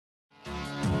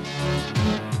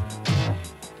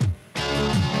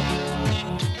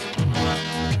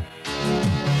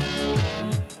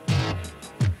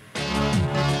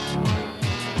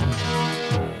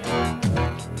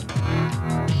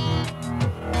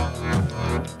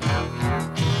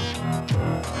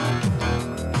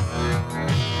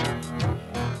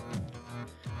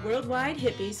Worldwide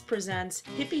Hippies presents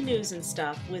Hippie News and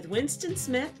Stuff with Winston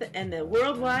Smith and the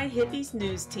Worldwide Hippies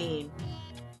News team.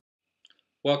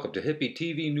 Welcome to Hippie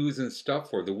TV News and Stuff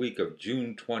for the week of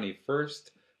June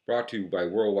 21st, brought to you by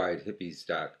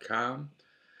WorldwideHippies.com,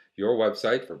 your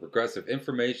website for progressive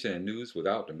information and news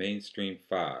without the mainstream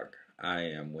fog. I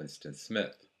am Winston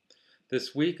Smith.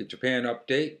 This week, a Japan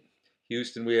update.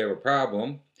 Houston, we have a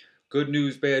problem. Good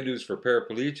news, bad news for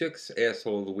paraplegics.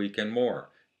 Asshole of the week and more.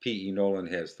 P.E. Nolan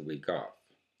has the week off.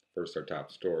 First, our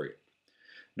top story.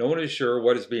 No one is sure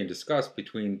what is being discussed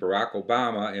between Barack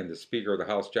Obama and the Speaker of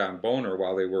the House, John Boehner,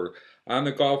 while they were on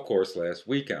the golf course last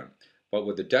weekend. But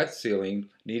with the debt ceiling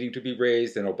needing to be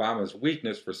raised and Obama's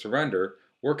weakness for surrender,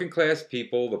 working class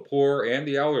people, the poor, and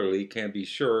the elderly can be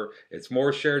sure it's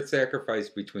more shared sacrifice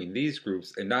between these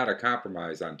groups and not a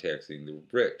compromise on taxing the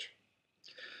rich.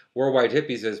 Worldwide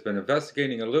Hippies has been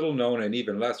investigating a little-known and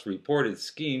even less reported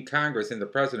scheme Congress and the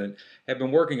President have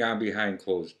been working on behind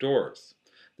closed doors.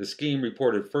 The scheme,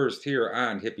 reported first here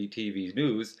on Hippie TV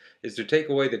News, is to take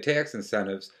away the tax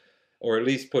incentives, or at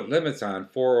least put limits on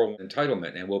 401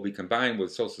 entitlement, and will be combined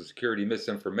with Social Security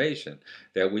misinformation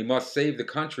that we must save the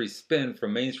country spin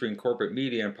from mainstream corporate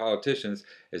media and politicians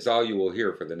is all you will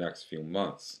hear for the next few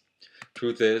months.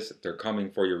 Truth is, they're coming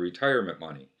for your retirement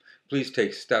money. Please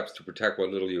take steps to protect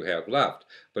what little you have left,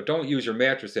 but don't use your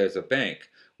mattress as a bank.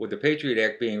 With the Patriot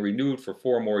Act being renewed for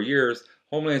 4 more years,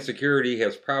 Homeland Security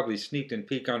has probably sneaked and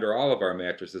peeked under all of our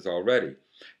mattresses already.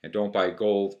 And don't buy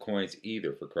gold coins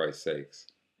either, for Christ's sakes.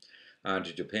 On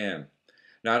to Japan.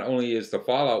 Not only is the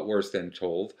fallout worse than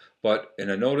told, but in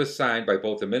a notice signed by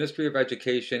both the Ministry of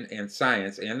Education and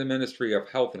Science and the Ministry of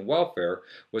Health and Welfare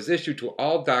was issued to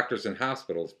all doctors and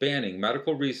hospitals banning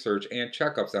medical research and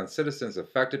checkups on citizens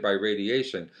affected by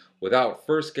radiation without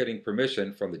first getting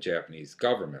permission from the Japanese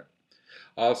government.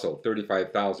 Also,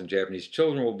 35,000 Japanese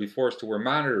children will be forced to wear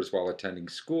monitors while attending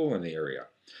school in the area.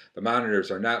 The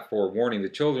monitors are not for warning the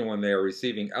children when they are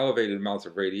receiving elevated amounts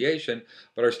of radiation,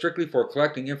 but are strictly for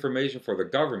collecting information for the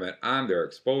government on their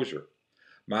exposure.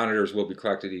 Monitors will be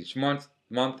collected each month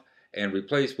and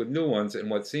replaced with new ones in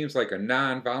what seems like a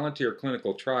non-volunteer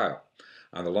clinical trial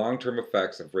on the long-term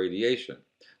effects of radiation,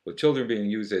 with children being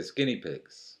used as guinea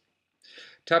pigs.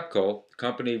 TEPCO, the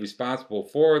company responsible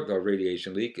for the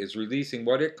radiation leak, is releasing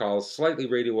what it calls slightly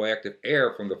radioactive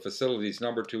air from the facility's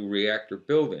number 2 reactor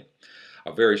building.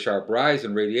 A very sharp rise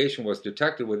in radiation was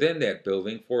detected within that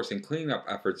building, forcing cleanup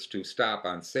efforts to stop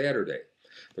on Saturday.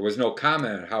 There was no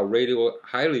comment on how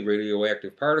highly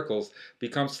radioactive particles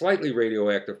become slightly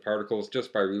radioactive particles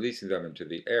just by releasing them into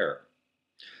the air.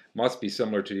 Must be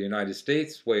similar to the United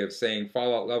States' way of saying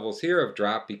fallout levels here have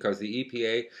dropped because the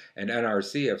EPA and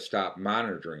NRC have stopped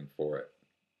monitoring for it.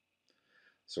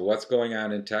 So what's going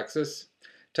on in Texas?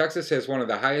 Texas has one of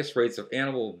the highest rates of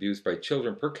animal abuse by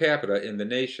children per capita in the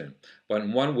nation, but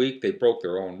in 1 week they broke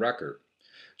their own record.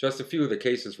 Just a few of the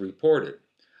cases reported.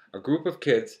 A group of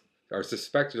kids are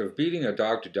suspected of beating a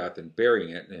dog to death and burying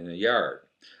it in a yard.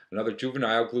 Another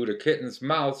juvenile glued a kitten's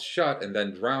mouth shut and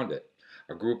then drowned it.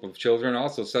 A group of children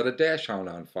also set a dachshund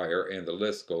on fire, and the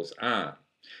list goes on.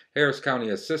 Harris County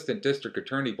Assistant District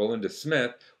Attorney Belinda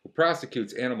Smith, who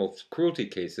prosecutes animal cruelty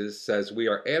cases, says we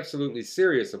are absolutely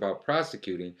serious about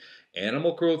prosecuting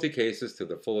animal cruelty cases to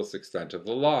the fullest extent of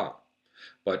the law.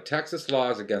 But Texas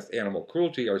laws against animal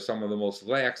cruelty are some of the most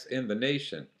lax in the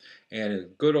nation. And in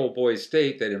good old boy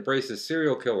state that embraces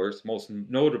serial killers, most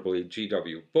notably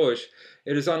G.W. Bush,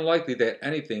 it is unlikely that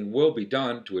anything will be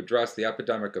done to address the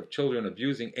epidemic of children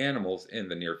abusing animals in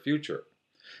the near future.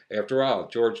 After all,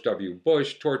 George W.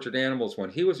 Bush tortured animals when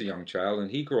he was a young child, and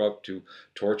he grew up to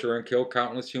torture and kill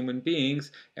countless human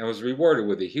beings and was rewarded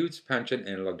with a huge pension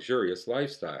and luxurious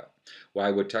lifestyle.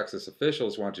 Why would Texas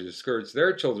officials want to discourage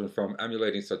their children from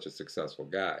emulating such a successful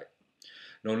guy?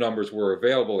 No numbers were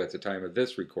available at the time of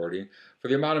this recording for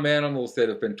the amount of animals that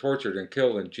have been tortured and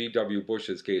killed in G.W.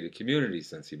 Bush's gated community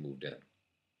since he moved in.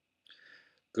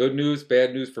 Good news,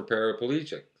 bad news for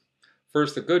paraplegics.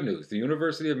 First, the good news. The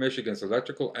University of Michigan's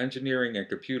Electrical Engineering and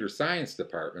Computer Science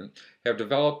Department have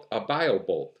developed a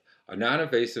BioBolt, a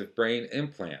non-invasive brain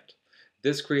implant.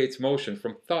 This creates motion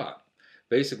from thought.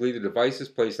 Basically, the device is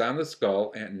placed on the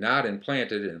skull and not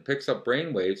implanted, and picks up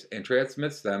brain waves and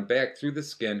transmits them back through the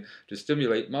skin to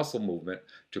stimulate muscle movement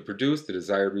to produce the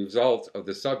desired results of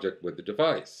the subject with the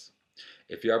device.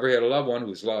 If you ever had a loved one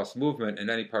who's lost movement in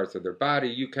any parts of their body,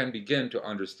 you can begin to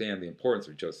understand the importance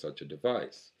of just such a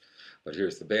device. But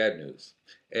here's the bad news.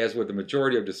 As with the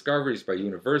majority of discoveries by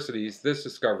universities, this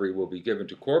discovery will be given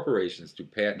to corporations to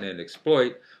patent and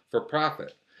exploit for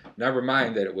profit. Never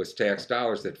mind that it was tax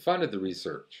dollars that funded the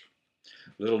research.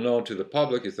 Little known to the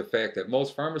public is the fact that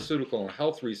most pharmaceutical and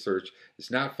health research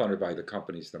is not funded by the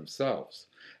companies themselves.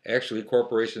 Actually,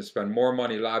 corporations spend more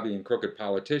money lobbying crooked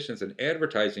politicians and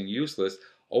advertising useless,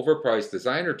 overpriced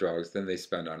designer drugs than they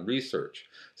spend on research.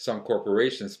 Some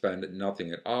corporations spend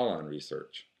nothing at all on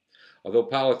research. Although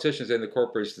politicians and the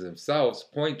corporations themselves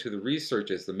point to the research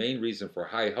as the main reason for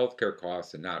high healthcare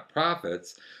costs and not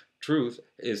profits, truth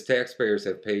is taxpayers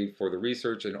have paid for the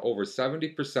research in over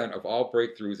 70% of all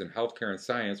breakthroughs in healthcare and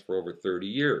science for over 30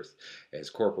 years,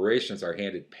 as corporations are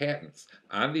handed patents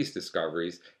on these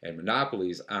discoveries and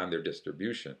monopolies on their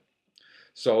distribution.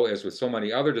 So, as with so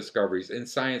many other discoveries in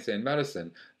science and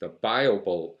medicine, the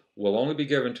Bible will only be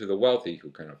given to the wealthy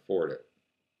who can afford it.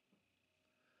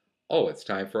 Oh, it's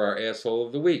time for our asshole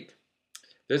of the week.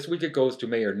 This week it goes to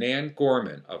Mayor Nan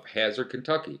Gorman of Hazard,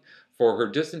 Kentucky, for her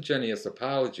disingenuous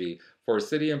apology for a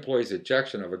city employee's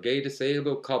ejection of a gay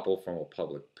disabled couple from a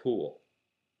public pool.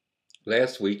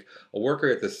 Last week, a worker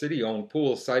at the city-owned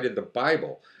pool cited the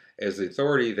Bible as the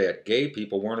authority that gay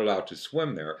people weren't allowed to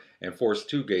swim there and forced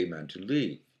two gay men to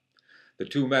leave. The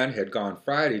two men had gone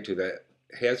Friday to the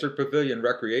Hazard Pavilion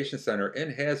Recreation Center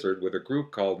in Hazard with a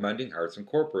group called Mending Hearts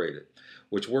Incorporated,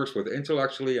 which works with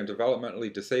intellectually and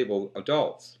developmentally disabled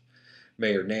adults.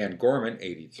 Mayor Nan Gorman,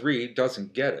 83,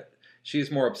 doesn't get it. She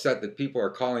is more upset that people are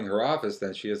calling her office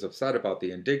than she is upset about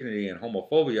the indignity and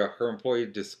homophobia her employee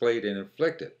displayed and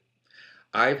inflicted.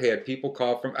 I've had people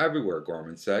call from everywhere,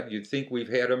 Gorman said. You'd think we've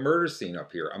had a murder scene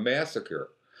up here, a massacre.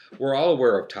 We're all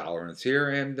aware of tolerance here,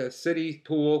 and the city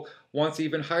pool once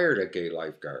even hired a gay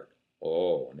lifeguard.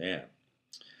 Oh, man.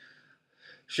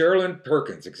 Sherilyn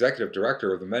Perkins, executive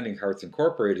director of the Mending Hearts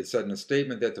Incorporated, said in a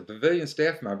statement that the pavilion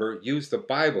staff member used the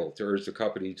Bible to urge the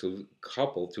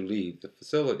couple to leave the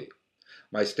facility.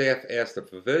 My staff asked the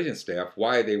pavilion staff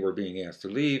why they were being asked to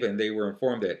leave, and they were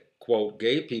informed that, quote,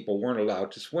 gay people weren't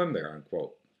allowed to swim there,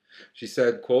 unquote. She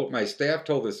said, quote, my staff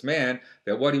told this man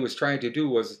that what he was trying to do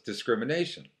was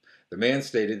discrimination. The man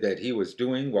stated that he was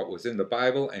doing what was in the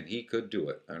Bible and he could do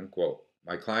it, unquote.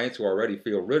 My clients, who already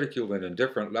feel ridiculed and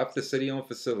indifferent, left the city-owned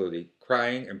facility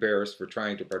crying, embarrassed for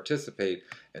trying to participate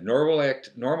in normal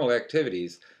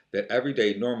activities that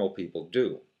everyday normal people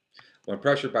do. When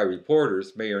pressured by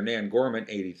reporters, Mayor Nan Gorman,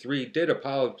 83, did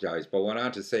apologize, but went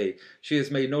on to say she has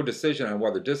made no decision on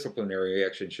whether disciplinary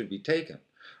action should be taken.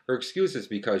 Her excuse is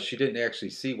because she didn't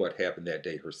actually see what happened that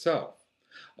day herself.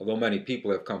 Although many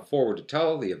people have come forward to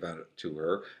tell the event to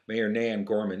her, Mayor Nan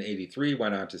Gorman, 83,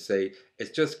 went on to say,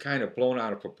 it's just kind of blown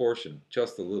out of proportion,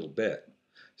 just a little bit.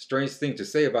 Strange thing to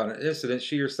say about an incident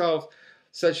she herself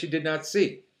said she did not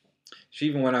see. She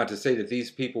even went on to say that these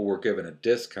people were given a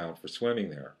discount for swimming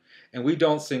there. And we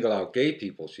don't single out gay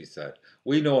people, she said.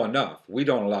 We know enough. We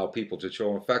don't allow people to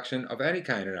show infection of any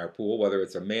kind in our pool, whether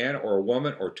it's a man or a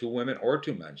woman or two women or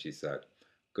two men, she said.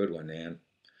 Good one, Nan.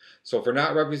 So for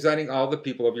not representing all the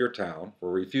people of your town,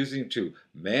 for refusing to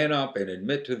man up and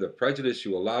admit to the prejudice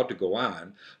you allowed to go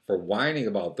on, for whining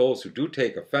about those who do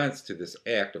take offense to this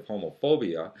act of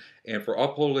homophobia, and for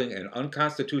upholding an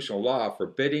unconstitutional law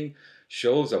forbidding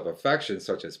shows of affection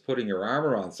such as putting your arm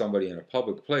around somebody in a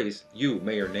public place, you,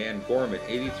 Mayor Nan Gorman,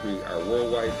 83, are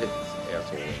Worldwide Hippies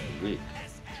Asshole of the Week.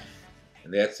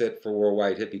 And that's it for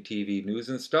Worldwide Hippie TV News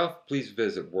and Stuff. Please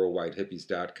visit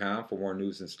worldwidehippies.com for more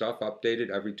news and stuff updated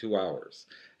every 2 hours.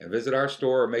 And visit our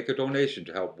store or make a donation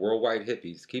to help Worldwide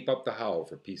Hippies keep up the howl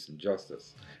for peace and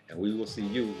justice. And we will see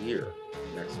you here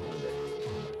next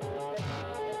Monday.